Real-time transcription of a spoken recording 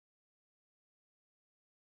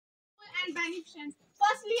and beneficent.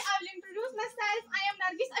 Firstly, I will introduce myself. I am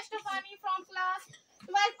Nargis Ashtafani from class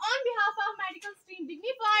 12 on behalf of medical stream.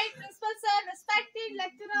 Dignified principal sir, respected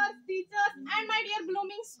lecturers, teachers, and my dear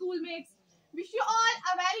blooming schoolmates. Wish you all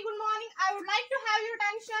a very good morning. I would like to have your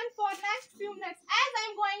attention for next few minutes as I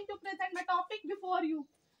am going to present my topic before you.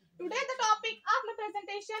 Today the topic of my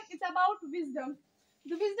presentation is about wisdom.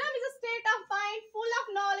 The wisdom is a state of mind full of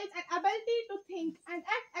knowledge and ability to think and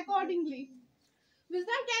act accordingly.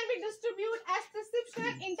 Wisdom can be distributed as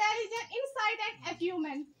perception, intelligence, insight, and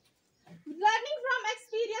acumen. Learning from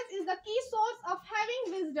experience is the key source of having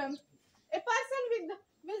wisdom. A person with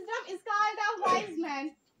wisdom is called a wise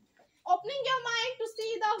man. Opening your mind to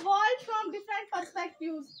see the world from different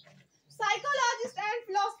perspectives. Psychologists and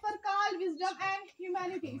philosophers call wisdom and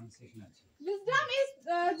humanity. Wisdom is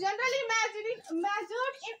generally measured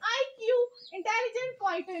in IQ, intelligence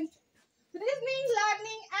quotient. Reasoning,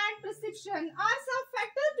 learning, and perception are some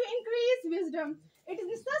factors to increase wisdom. It is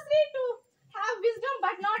necessary to have wisdom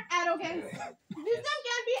but not arrogance. Wisdom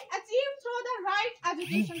can be achieved through the right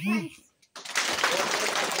education. Thanks.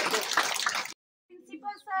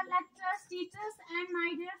 Principal sir, lecturers, teachers, and my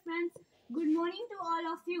dear friends, good morning to all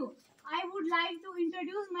of you. I would like to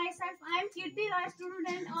introduce myself. I am Kirti Roy,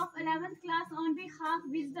 student of 11th class on behalf of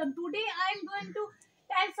Wisdom. Today I am going to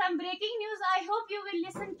tell some breaking news. I hope you will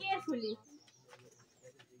listen carefully.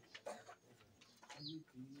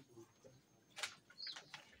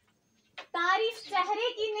 तारीफ चेहरे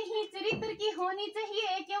की नहीं चरित्र की होनी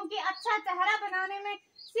चाहिए, क्योंकि अच्छा चेहरा बनाने में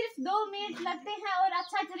सिर्फ 2 मिनट लगते हैं और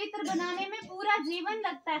अच्छा चरित्र बनाने में पूरा जीवन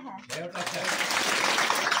लगता है।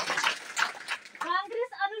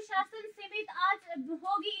 कांग्रेस अनुशासन समिति आज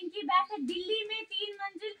होगी इनकी बैठक। दिल्ली में 3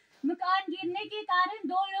 मंजिल मकान गिरने के कारण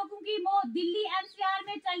 2 लोगों की मौत। दिल्ली एनसीआर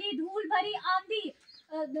में चली धूल भरी आंधी।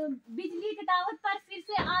 बिजली कटावट पर फिर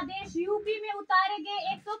से आदेश। यूपी में उतारे गए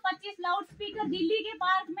 125 लाउडस्पीकर। दिल्ली के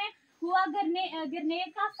पार्क में हुआ ग्रेनेड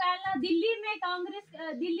का फैलना। दिल्ली में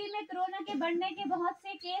कोरोना के बढ़ने के बहुत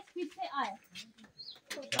से केस फिर से आए।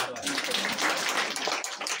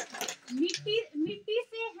 मिट्टी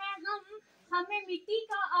से हैं हम, हमें मिट्टी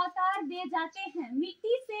का आकार दे जाते हैं।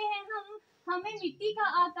 मिट्टी से हैं हम, हमें मिट्टी का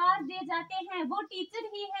आकार दे जाते हैं। वो टीचर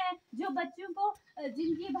ही है जो बच्चों को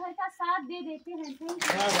जिंदगी भर का साथ दे देते हैं। Thank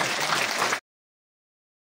you.